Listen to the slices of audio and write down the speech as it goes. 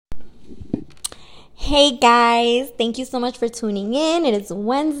Hey guys, thank you so much for tuning in. It is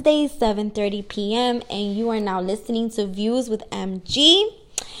Wednesday, 7:30 p.m. and you are now listening to Views with MG.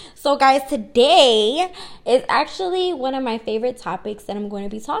 So guys, today is actually one of my favorite topics that I'm going to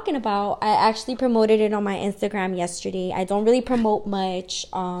be talking about. I actually promoted it on my Instagram yesterday. I don't really promote much,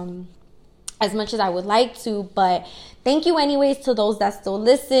 as much as I would like to, but thank you anyways to those that still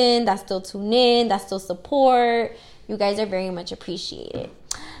listen, that still tune in, that still support. You guys are very much appreciated.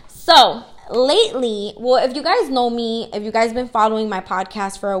 So lately, well, if you guys know me, if you guys been following my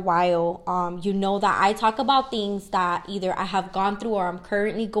podcast for a while, you know that I talk about things that either I have gone through or I'm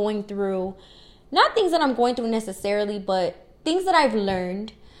currently going through. Not things that I'm going through necessarily, but things that I've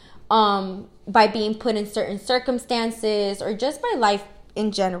learned by being put in certain circumstances or just my life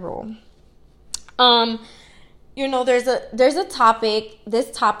in general. You know, there's this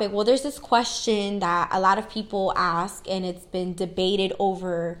question that a lot of people ask, and it's been debated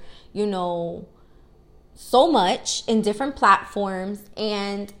over, you know, so much in different platforms.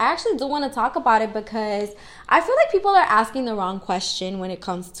 And I actually do want to talk about it because I feel like people are asking the wrong question when it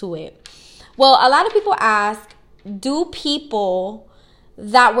comes to it. Well, a lot of people ask, do people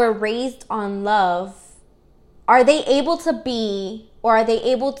that were raised on love, are they able to be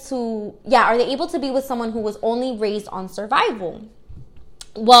with someone who was only raised on survival?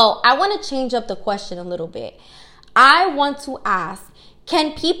 Well, I want to change up the question a little bit. I want to ask,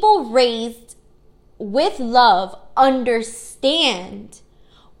 can people raised with love understand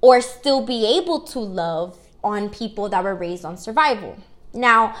or still be able to love on people that were raised on survival?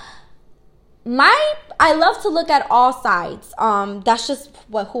 Now, I love to look at all sides. That's just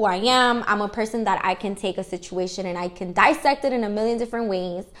who I am. I'm a person that I can take a situation and I can dissect it in a million different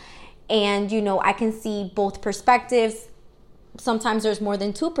ways. And, you know, I can see both perspectives. Sometimes there's more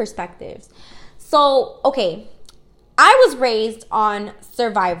than two perspectives. So, okay, I was raised on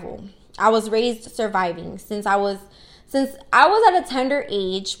survival. I was raised surviving since I was at a tender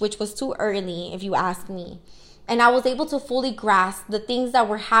age, which was too early, if you ask me. And I was able to fully grasp the things that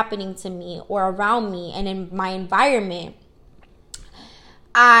were happening to me or around me and in my environment.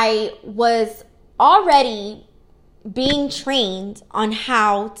 I was already being trained on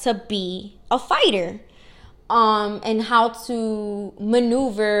how to be a fighter, and how to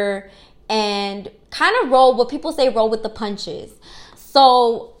maneuver and kind of roll with the punches.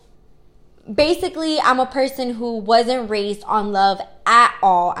 So basically, I'm a person who wasn't raised on love at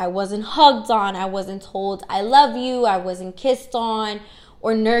all. I wasn't hugged on. I wasn't told I love you. I wasn't kissed on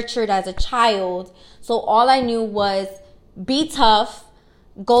or nurtured as a child. So all I knew was be tough,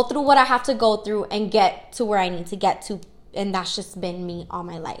 go through what I have to go through, and get to where I need to get to. And that's just been me all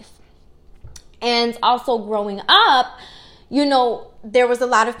my life. And also growing up, you know, there was a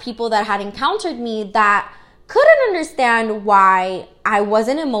lot of people that had encountered me that couldn't understand why I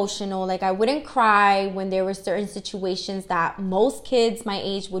wasn't emotional. Like, I wouldn't cry when there were certain situations that most kids my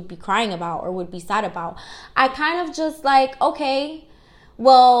age would be crying about or would be sad about. I kind of just like, okay,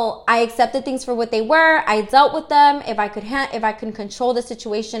 well, I accepted things for what they were. I dealt with them. If I could control the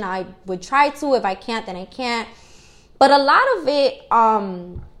situation, I would try to. If I can't, then I can't. But a lot of it,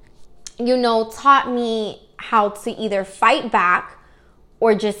 you know, taught me how to either fight back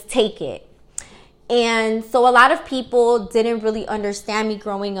or just take it. And so a lot of people didn't really understand me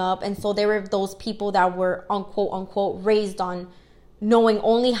growing up. And so there were those people that were unquote raised on knowing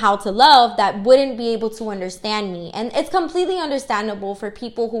only how to love that wouldn't be able to understand me. And it's completely understandable for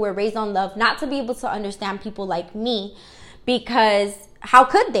people who were raised on love not to be able to understand people like me, because how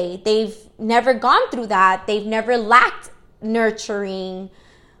could they? They've never gone through that. They've never lacked nurturing,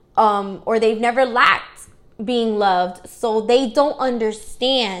 or they've never lacked being loved. So they don't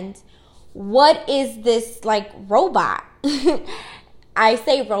understand what is this like robot. I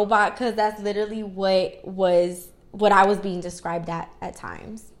say robot because that's literally what I was being described at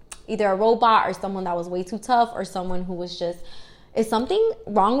times. Either a robot or someone that was way too tough, or someone who was just, is something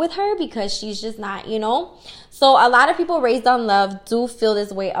wrong with her because she's just not, you know? So a lot of people raised on love do feel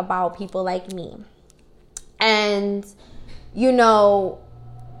this way about people like me. And, you know,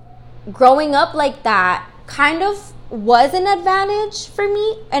 growing up like that kind of was an advantage for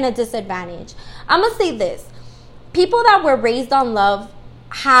me and a disadvantage. I'm gonna say this. People that were raised on love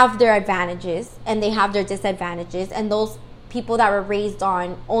have their advantages and they have their disadvantages. And those people that were raised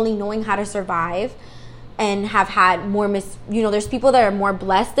on only knowing how to survive and have had more there's people that are more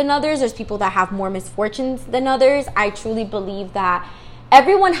blessed than others. There's people that have more misfortunes than others. I truly believe that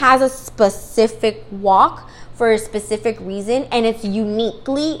everyone has a specific walk for a specific reason, and it's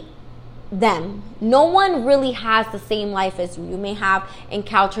uniquely them. No one really has the same life as you. You may have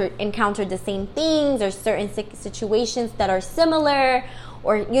encountered the same things or certain situations that are similar,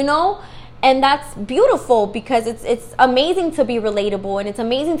 or, you know, And that's beautiful, because it's amazing to be relatable, and it's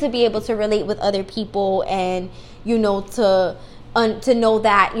amazing to be able to relate with other people, and to know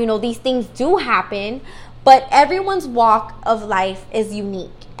that these things do happen, but everyone's walk of life is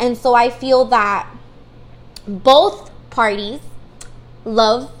unique. And so I feel that both parties,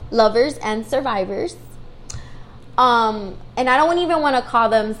 lovers and survivors, and I don't even want to call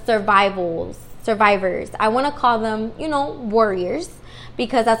them survivors. I want to call them warriors,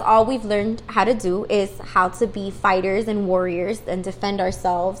 because that's all we've learned how to do, is how to be fighters and warriors and defend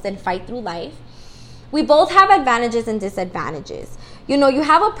ourselves and fight through life. We both have advantages and disadvantages. You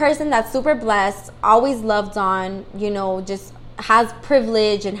have a person that's super blessed, always loved on, just has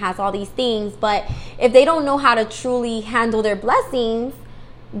privilege and has all these things. But if they don't know how to truly handle their blessings,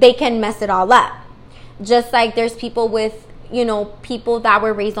 they can mess it all up. Just like there's people with, people that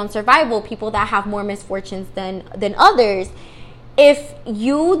were raised on survival, people that have more misfortunes than others. If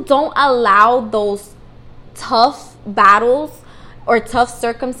you don't allow those tough battles or tough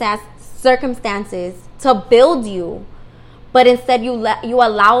circumstances to build you, but instead you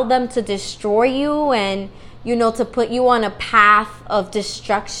allow them to destroy you and to put you on a path of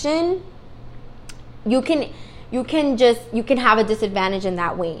destruction, you can have a disadvantage in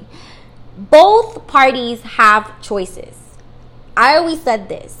that way. Both parties have choices. I always said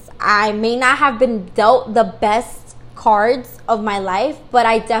this. I may not have been dealt the best cards of my life, but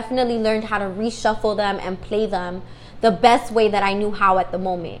I definitely learned how to reshuffle them and play them the best way that I knew how at the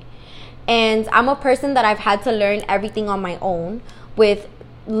moment. And I'm a person that I've had to learn everything on my own with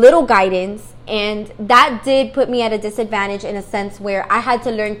little guidance, and that did put me at a disadvantage in a sense where I had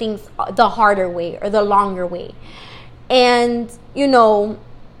to learn things the harder way or the longer way. And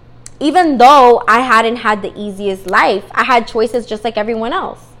even though I hadn't had the easiest life, I had choices just like everyone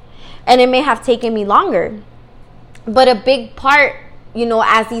else, and it may have taken me longer. But a big part,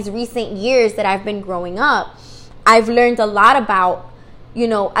 as these recent years that I've been growing up, I've learned a lot about,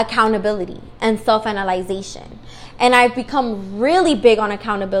 accountability and self-analyzation. And I've become really big on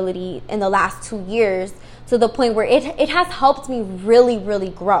accountability in the last 2 years, to the point where it has helped me really, really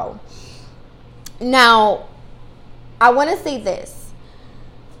grow. Now, I want to say this.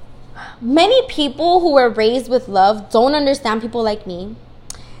 Many people who were raised with love don't understand people like me,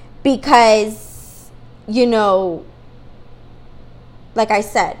 because, like I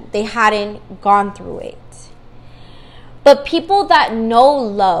said, they hadn't gone through it. But people that know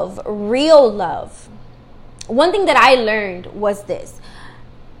love, real love, one thing that I learned was this.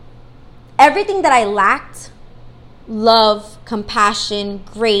 Everything that I lacked, love, compassion,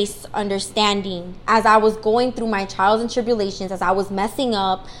 grace, understanding, as I was going through my trials and tribulations, as I was messing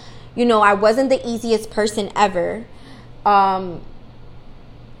up, I wasn't the easiest person ever. I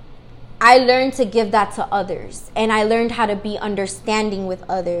learned to give that to others, and I learned how to be understanding with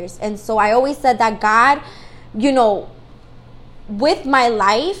others. And so I always said that God, with my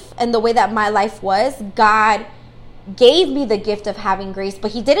life and the way that my life was, God gave me the gift of having grace,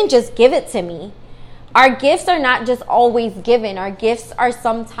 but he didn't just give it to me. Our gifts are not just always given. Our gifts are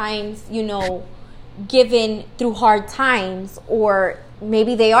sometimes, given through hard times, or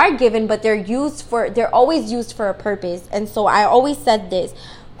maybe they are given, but they're always used for a purpose. And so I always said this.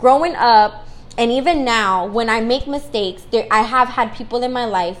 Growing up, and even now, when I make mistakes, I have had people in my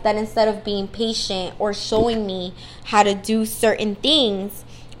life that, instead of being patient or showing me how to do certain things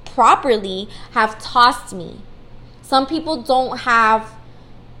properly, have tossed me. Some people don't have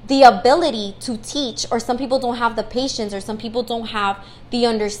the ability to teach, or some people don't have the patience, or some people don't have the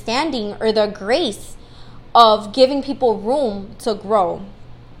understanding or the grace of giving people room to grow.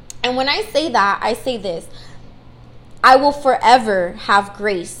 And when I say that, I say this. I will forever have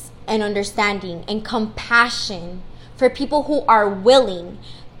grace and understanding and compassion for people who are willing.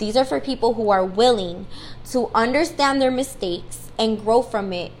 These are for people who are willing to understand their mistakes and grow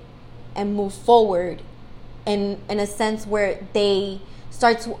from it and move forward in a sense where they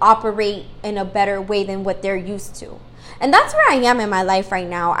start to operate in a better way than what they're used to. And that's where I am in my life right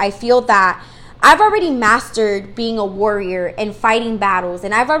now. I feel that I've already mastered being a warrior and fighting battles,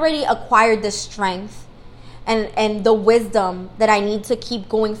 and I've already acquired the strength and the wisdom that I need to keep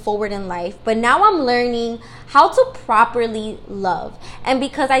going forward in life. But now I'm learning how to properly love. And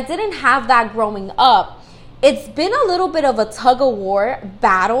because I didn't have that growing up, it's been a little bit of a tug-of-war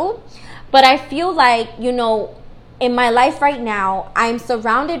battle. But I feel like, in my life right now, I'm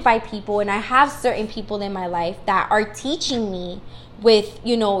surrounded by people, and I have certain people in my life that are teaching me with,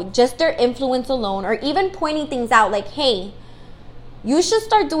 just their influence alone, or even pointing things out like, hey, you should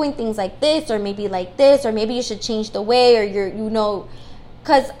start doing things like this, or maybe like this, or maybe you should change the way, or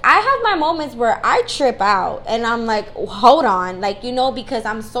Because I have my moments where I trip out and I'm like, hold on. Like, you know, because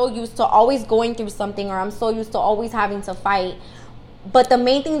I'm so used to always going through something, or I'm so used to always having to fight. But the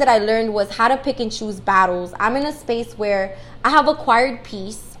main thing that I learned was how to pick and choose battles. I'm in a space where I have acquired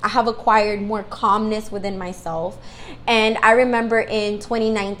peace. I have acquired more calmness within myself. And I remember in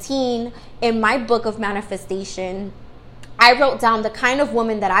 2019, in my book of manifestation, I wrote down the kind of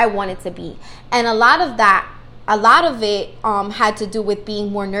woman that I wanted to be. And a lot of it had to do with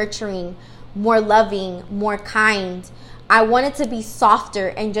being more nurturing, more loving, more kind. I wanted to be softer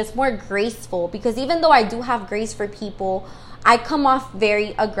and just more graceful, because even though I do have grace for people, I come off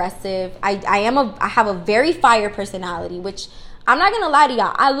very aggressive. I have a very fire personality, which I'm not going to lie to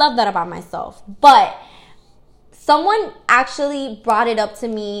y'all. I love that about myself. But someone actually brought it up to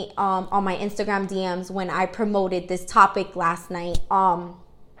me on my Instagram DMs when I promoted this topic last night on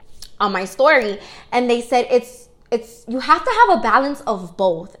my story. And they said it's you have to have a balance of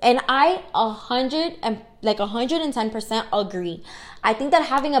both. And I 110% agree. I think that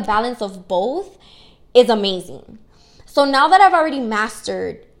having a balance of both is amazing. So now that I've already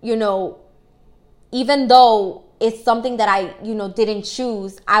mastered, you know, even though it's something that I, you know, didn't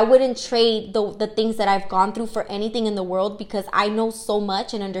choose, I wouldn't trade the things that I've gone through for anything in the world, because I know so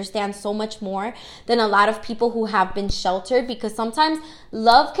much and understand so much more than a lot of people who have been sheltered, because sometimes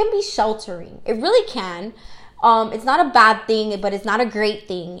love can be sheltering. It really can. It's not a bad thing, but it's not a great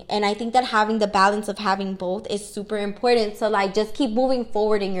thing. And I think that having the balance of having both is super important to like just keep moving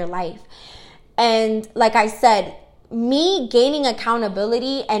forward in your life. And like I said, me gaining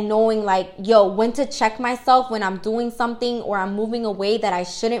accountability and knowing like, yo, when to check myself when I'm doing something or I'm moving away that I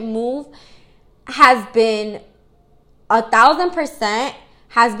shouldn't move, has been 1,000%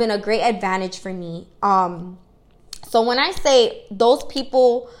 has been a great advantage for me. So when I say those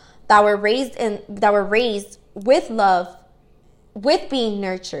people that were raised with love, with being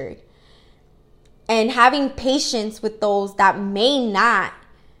nurtured, and having patience with those that may not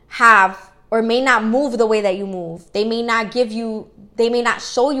have or may not move the way that you move. They may not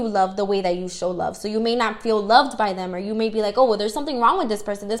show you love the way that you show love. So you may not feel loved by them, or you may be like, oh, well, there's something wrong with this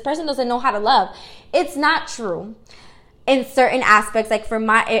person. This person doesn't know how to love. It's not true in certain aspects. Like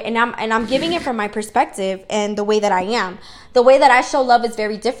I'm giving it from my perspective and the way that I am. The way that I show love is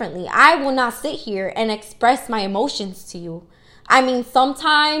very differently. I will not sit here and express my emotions to you. I mean,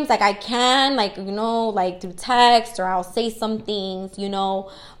 sometimes like I can, like, you know, like through text, or I'll say some things, you know,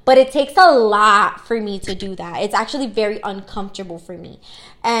 but it takes a lot for me to do that. It's actually very uncomfortable for me.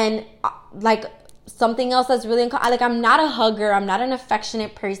 And like something else that's really like, I'm not a hugger. I'm not an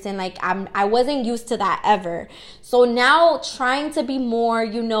affectionate person. Like I wasn't used to that ever. So now trying to be more,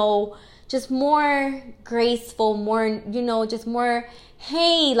 you know, just more graceful, more, you know, just more,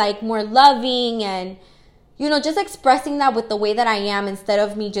 hey, like more loving, and you know, just expressing that with the way that I am, instead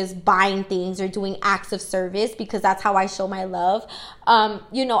of me just buying things or doing acts of service, because that's how I show my love.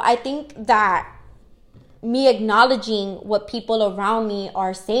 You know, I think that me acknowledging what people around me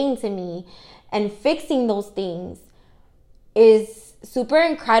are saying to me and fixing those things is super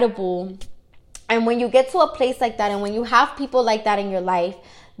incredible. And when you get to a place like that, and when you have people like that in your life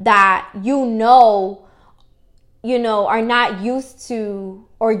that you know, are not used to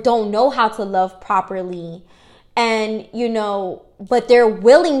or don't know how to love properly, and, you know, but they're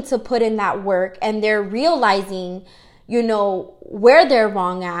willing to put in that work, and they're realizing, you know, where they're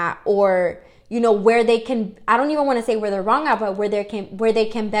wrong at, or, you know, where they can, I don't even want to say where they're wrong at, but where they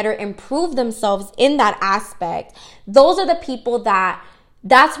can better improve themselves in that aspect. Those are the people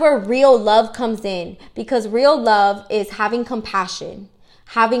that's where real love comes in, because real love is having compassion,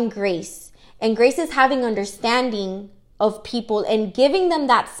 having grace, and grace is having understanding of people and giving them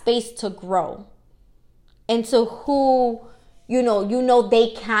that space to grow into who, you know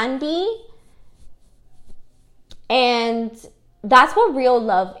they can be. And that's what real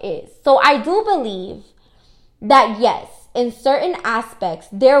love is. So I do believe that, yes, in certain aspects,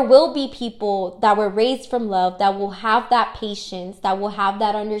 there will be people that were raised from love, that will have that patience, that will have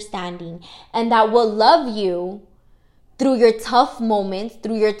that understanding, and that will love you through your tough moments,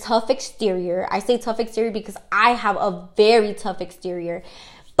 through your tough exterior. I say tough exterior because I have a very tough exterior,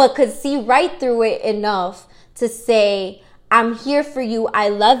 but could see right through it enough to say, I'm here for you. I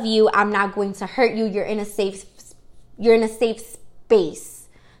love you. I'm not going to hurt you. You're in a safe space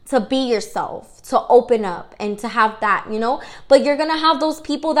to be yourself, to open up, and to have that, you know. But you're going to have those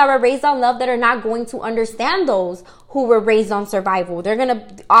people that were raised on love that are not going to understand those who were raised on survival. They're going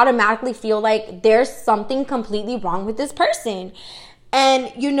to automatically feel like there's something completely wrong with this person.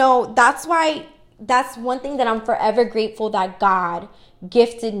 And, you know, that's why, that's one thing that I'm forever grateful that God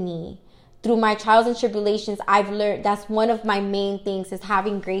gifted me, through my trials and tribulations, I've learned that's one of my main things is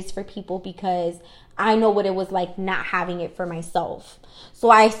having grace for people, because I know what it was like not having it for myself. So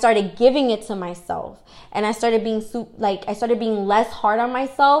I started giving it to myself, and I started being less hard on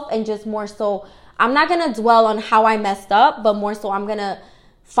myself, and just more so, I'm not going to dwell on how I messed up, but more so I'm going to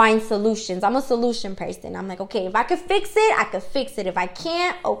find solutions. I'm a solution person. I'm like, okay, if I could fix it, I could fix it. If I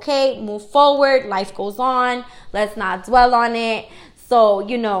can't, okay, move forward. Life goes on. Let's not dwell on it. So,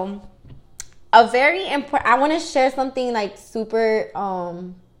 you know, I want to share something like super,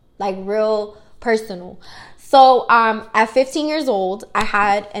 like real personal. So, at 15 years old, I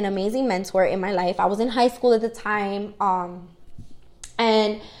had an amazing mentor in my life. I was in high school at the time.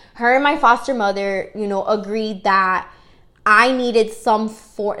 And her and my foster mother, you know, agreed that I needed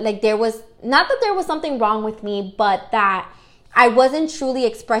there was, not that there was something wrong with me, but that I wasn't truly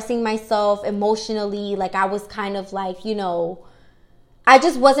expressing myself emotionally. Like, I was kind of like, you know, I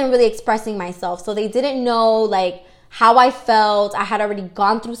just wasn't really expressing myself. So they didn't know like how I felt. I had already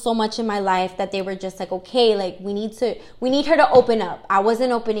gone through so much in my life that they were just like, okay, like we need her to open up. I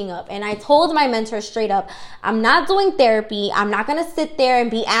wasn't opening up. And I told my mentor straight up, I'm not doing therapy. I'm not going to sit there and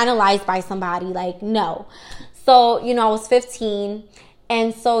be analyzed by somebody. Like, no. So, you know, I was 15.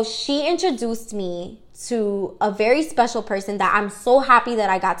 And so she introduced me to a very special person that I'm so happy that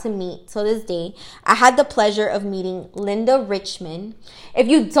I got to meet to this day. I had the pleasure of meeting Linda Richman. If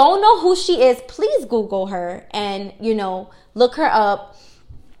you don't know who she is, please Google her and, you know, look her up.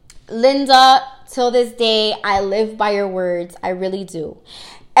 Linda, till this day, I live by your words. I really do.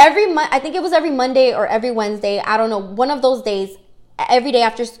 I think it was every Monday or every Wednesday. I don't know. One of those days, not every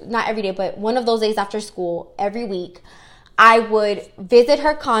day, but one of those days after school, every week, I would visit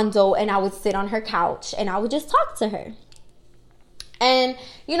her condo and I would sit on her couch and I would just talk to her. And,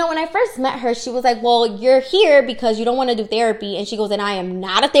 you know, when I first met her, she was like, well, you're here because you don't want to do therapy. And she goes, and I am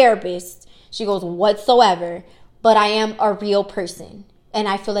not a therapist. She goes, whatsoever, but I am a real person. And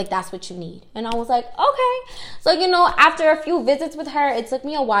I feel like that's what you need. And I was like, okay. So, you know, after a few visits with her, it took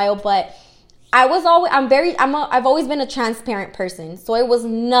me a while, but I've always been a transparent person. So it was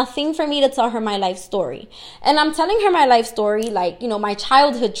nothing for me to tell her my life story. And I'm telling her my life story, like, you know, my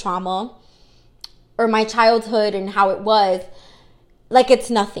childhood trauma or my childhood and how it was, like it's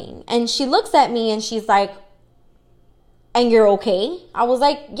nothing. And she looks at me and she's like, and you're okay? I was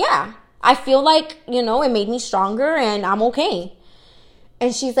like, yeah, I feel like, you know, it made me stronger and I'm okay.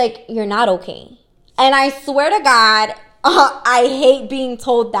 And she's like, you're not okay. And I swear to God, I hate being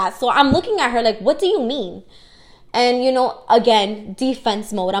told that. So I'm looking at her like, what do you mean? And, you know, again,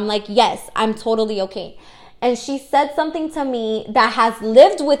 defense mode. I'm like, yes, I'm totally okay. And she said something to me that has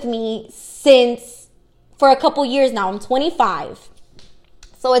lived with me for a couple years now. I'm 25.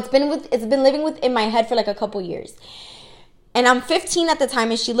 So it's been living in my head for like a couple years. And I'm 15 at the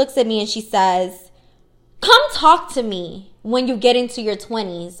time, and she looks at me and she says, come talk to me when you get into your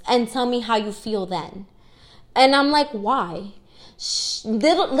 20s and tell me how you feel then. And I'm like, why?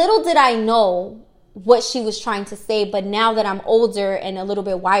 Little did I know what she was trying to say. But now that I'm older and a little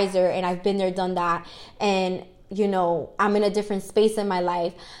bit wiser and I've been there, done that, and, you know, I'm in a different space in my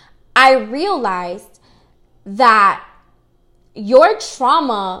life, I realized that your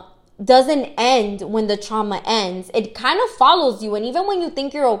trauma doesn't end when the trauma ends. It kind of follows you. And even when you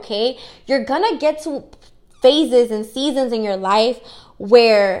think you're okay, you're going to get to phases and seasons in your life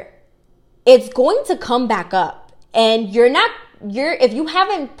where it's going to come back up, and if you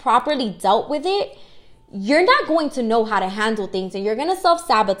haven't properly dealt with it, you're not going to know how to handle things, and you're going to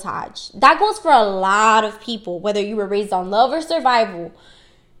self-sabotage. That goes for a lot of people, whether you were raised on love or survival.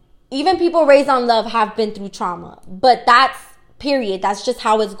 Even people raised on love have been through trauma, but that's just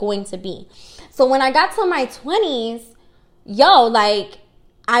how it's going to be. So when I got to my 20s,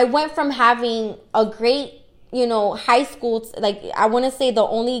 I went from having a great, you know, high school, like I want to say the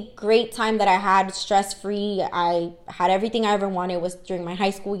only great time that I had stress-free, I had everything I ever wanted was during my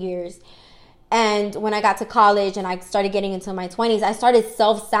high school years. And when I got to college and I started getting into my 20s, I started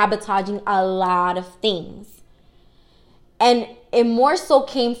self-sabotaging a lot of things. And it more so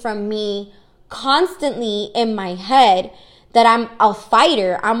came from me constantly in my head that I'm a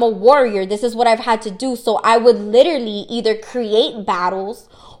fighter, I'm a warrior, this is what I've had to do. So I would literally either create battles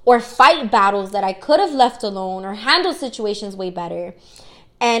or fight battles that I could have left alone or handle situations way better.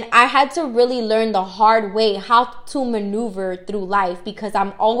 And I had to really learn the hard way how to maneuver through life, because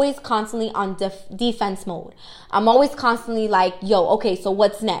I'm always constantly on defense mode. I'm always constantly like, okay, so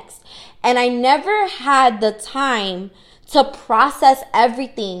what's next? And I never had the time to process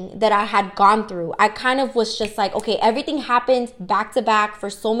everything that I had gone through. I kind of was just like, okay, everything happened back to back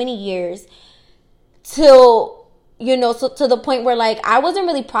for so many years till, so to the point where like I wasn't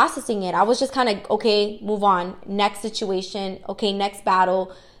really processing it. I was just kind of, okay, move on. Next situation. Okay, next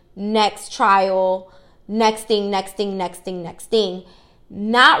battle, next trial, next thing.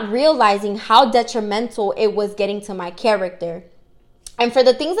 Not realizing how detrimental it was getting to my character. And for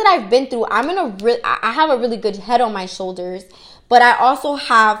the things that I've been through, I have a really good head on my shoulders, but I also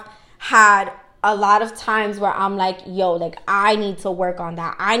have had a lot of times where I'm like, yo, like I need to work on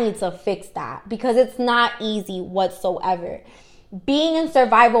that. I need to fix that, because it's not easy whatsoever. Being in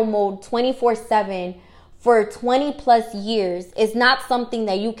survival mode 24/7 for 20 plus years is not something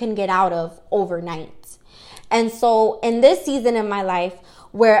that you can get out of overnight. And so in this season in my life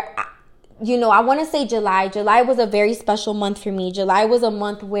where, I want to say July was a very special month for me. July was a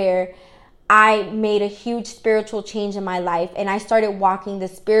month where I made a huge spiritual change in my life, and I started walking the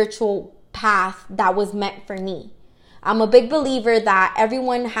spiritual path that was meant for me. I'm a big believer that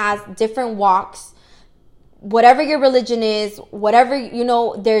everyone has different walks. Whatever your religion is, whatever,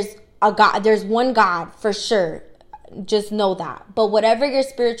 there's a God, there's one God for sure. Just know that. But whatever your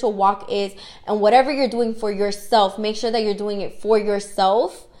spiritual walk is and whatever you're doing for yourself, make sure that you're doing it for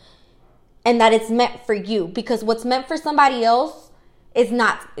yourself and that it's meant for you, because what's meant for somebody else is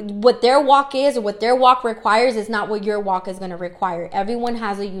not what their walk is, or what their walk requires is not what your walk is going to require. Everyone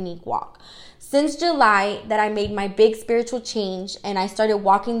has a unique walk. Since July that I made my big spiritual change and I started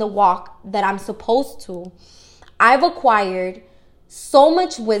walking the walk that I'm supposed to, I've acquired so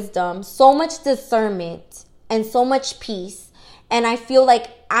much wisdom, so much discernment, and so much peace. And I feel like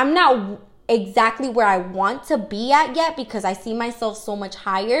I'm not exactly where I want to be at yet, because I see myself so much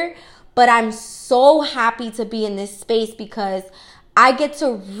higher. But I'm so happy to be in this space because I get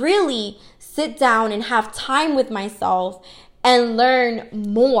to really sit down and have time with myself and learn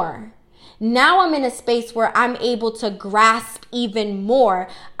more. Now I'm in a space where I'm able to grasp even more.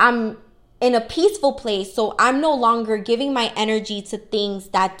 I'm in a peaceful place, so I'm no longer giving my energy to things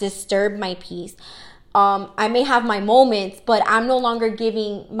that disturb my peace. I may have my moments, but I'm no longer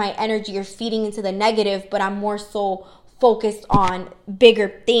giving my energy or feeding into the negative, but I'm more so focused on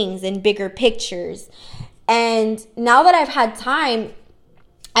bigger things and bigger pictures. And now that I've had time,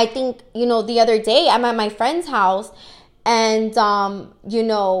 I think, the other day I'm at my friend's house and, I'm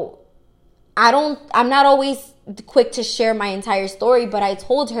not always quick to share my entire story, but I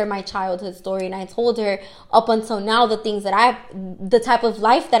told her my childhood story, and I told her up until now the type of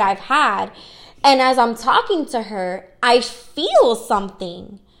life that I've had. And as I'm talking to her, I feel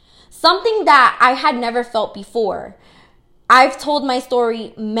something that I had never felt before. I've told my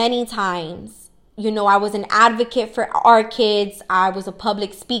story many times. I was an advocate for our kids. I was a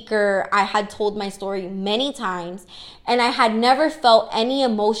public speaker. I had told my story many times, and I had never felt any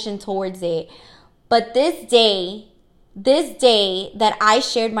emotion towards it. But this day that I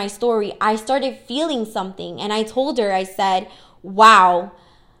shared my story, I started feeling something. And I told her, I said, wow,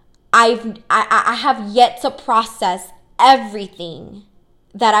 I have yet to process everything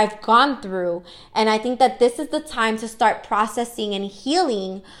that I've gone through. And I think that this is the time to start processing and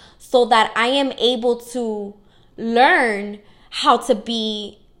healing so that I am able to learn how to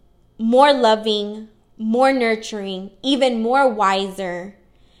be more loving, more nurturing, even more wiser,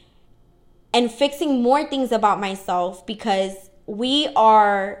 and fixing more things about myself, because we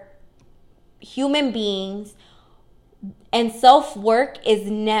are human beings and self-work is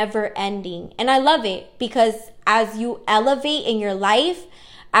never ending. And I love it, because as you elevate in your life,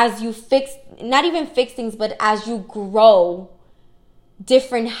 as you not even fix things, but as you grow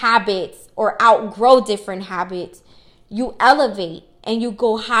different habits or outgrow different habits, you elevate and you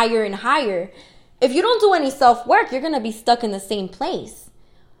go higher and higher. If you don't do any self-work, you're going to be stuck in the same place,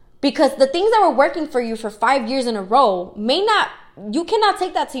 because the things that were working for you for 5 years in a row you cannot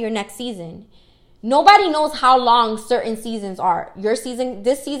take that to your next season. Nobody knows how long certain seasons are. This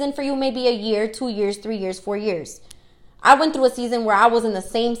season for you may be a year, 2 years, 3 years, 4 years. I went through a season where I was in the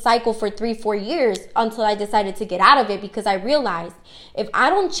same cycle for 3-4 years until I decided to get out of it, because I realized if I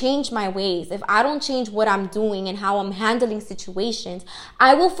don't change my ways, if I don't change what I'm doing and how I'm handling situations,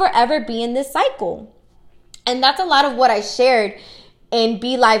 I will forever be in this cycle. And that's a lot of what I shared in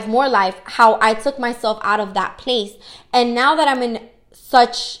Be Live More Life, how I took myself out of that place. And now that I'm in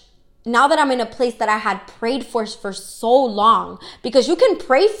a place that I had prayed for so long, because you can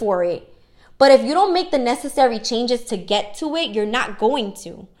pray for it, but if you don't make the necessary changes to get to it, you're not going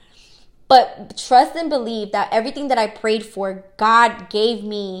to. But trust and believe that everything that I prayed for, God gave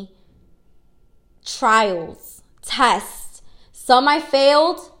me trials, tests. Some I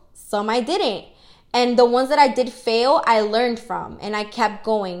failed, some I didn't. And the ones that I did fail, I learned from and I kept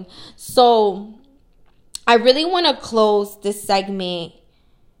going. So I really want to close this segment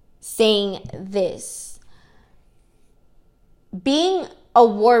saying this. being a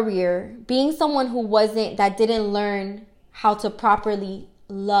warrior, being someone that didn't learn how to properly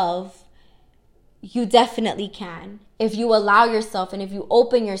love, you definitely can. If you allow yourself and if you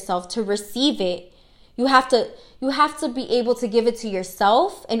open yourself to receive it, you have to be able to give it to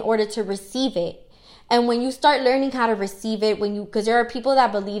yourself in order to receive it. And when you start learning how to receive it, because there are people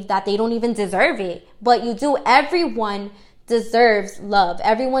that believe that they don't even deserve it, but you do. Everyone deserves love.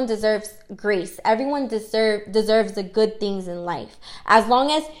 Everyone deserves grace. Everyone deserves the good things in life. As long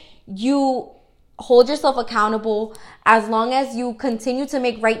as you hold yourself accountable, as long as you continue to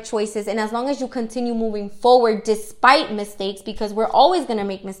make right choices, and as long as you continue moving forward despite mistakes, because we're always going to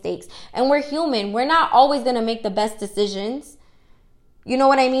make mistakes and we're human. We're not always going to make the best decisions. You know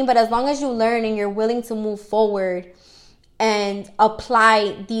what I mean? But as long as you learn and you're willing to move forward and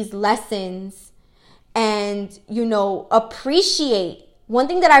apply these lessons and, appreciate. One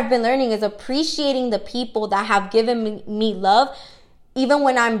thing that I've been learning is appreciating the people that have given me love, even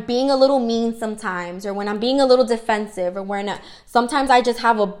when I'm being a little mean sometimes, or when I'm being a little defensive, or sometimes I just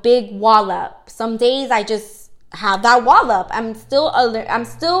have a big wall up. Some days I just have that wall up. I'm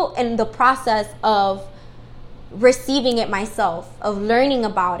still in the process of receiving it myself, of learning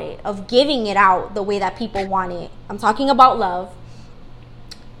about it, of giving it out the way that people want it. I'm talking about love.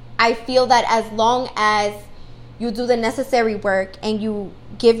 I feel that as long as you do the necessary work and you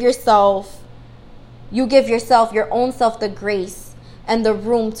give yourself your own self the grace and the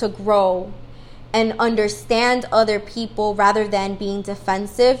room to grow and understand other people rather than being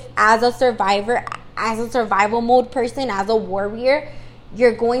defensive as a survivor, as a survival mode person, as a warrior,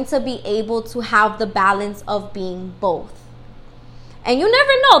 you're going to be able to have the balance of being both. And you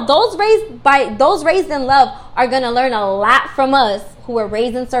never know, those raised in love are going to learn a lot from us who are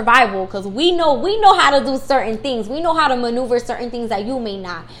raised in survival, because we know how to do certain things. We know how to maneuver certain things that you may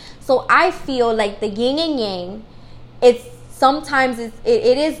not. So I feel like the yin and yang,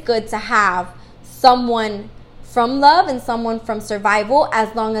 it is good to have someone from love and someone from survival,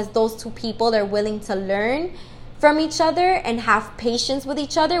 as long as those two people are willing to learn from each other and have patience with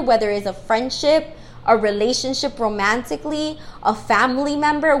each other, whether it's a friendship, a relationship romantically, a family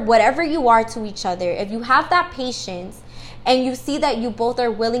member, whatever you are to each other. If you have that patience and you see that you both are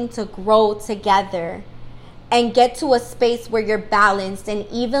willing to grow together and get to a space where you're balanced and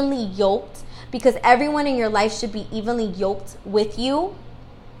evenly yoked, because everyone in your life should be evenly yoked with you.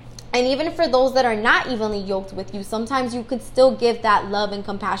 And even for those that are not evenly yoked with you, sometimes you could still give that love and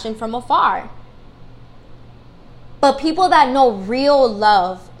compassion from afar. But people that know real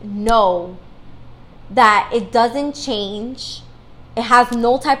love know that it doesn't change. It has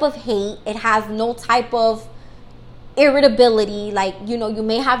no type of hate. It has no type of irritability. Like, you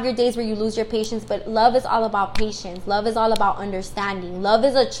may have your days where you lose your patience, but love is all about patience. Love is all about understanding. Love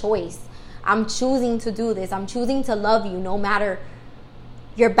is a choice. I'm choosing to do this. I'm choosing to love you no matter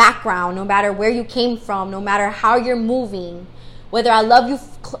your background, no matter where you came from, no matter how you're moving, whether I love you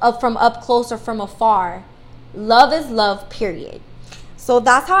from up close or from afar. Love is love, period. So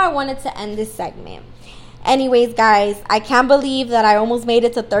that's how I wanted to end this segment. Anyways, guys, I can't believe that I almost made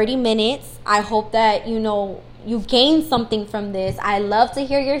it to 30 minutes. I hope that, you gained something from this. I love to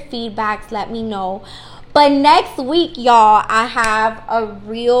hear your feedbacks. Let me know. But next week, y'all, I have a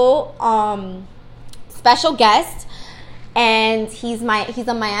real special guest. And he's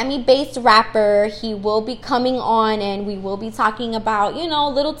a Miami-based rapper. He will be coming on and we will be talking about,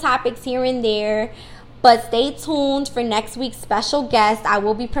 little topics here and there. But stay tuned for next week's special guest. I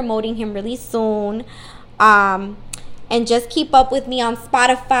will be promoting him really soon. And just keep up with me on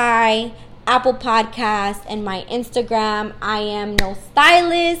Spotify, Apple Podcasts, and my Instagram. I am No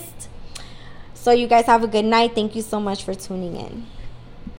Stylist. So you guys have a good night. Thank you so much for tuning in.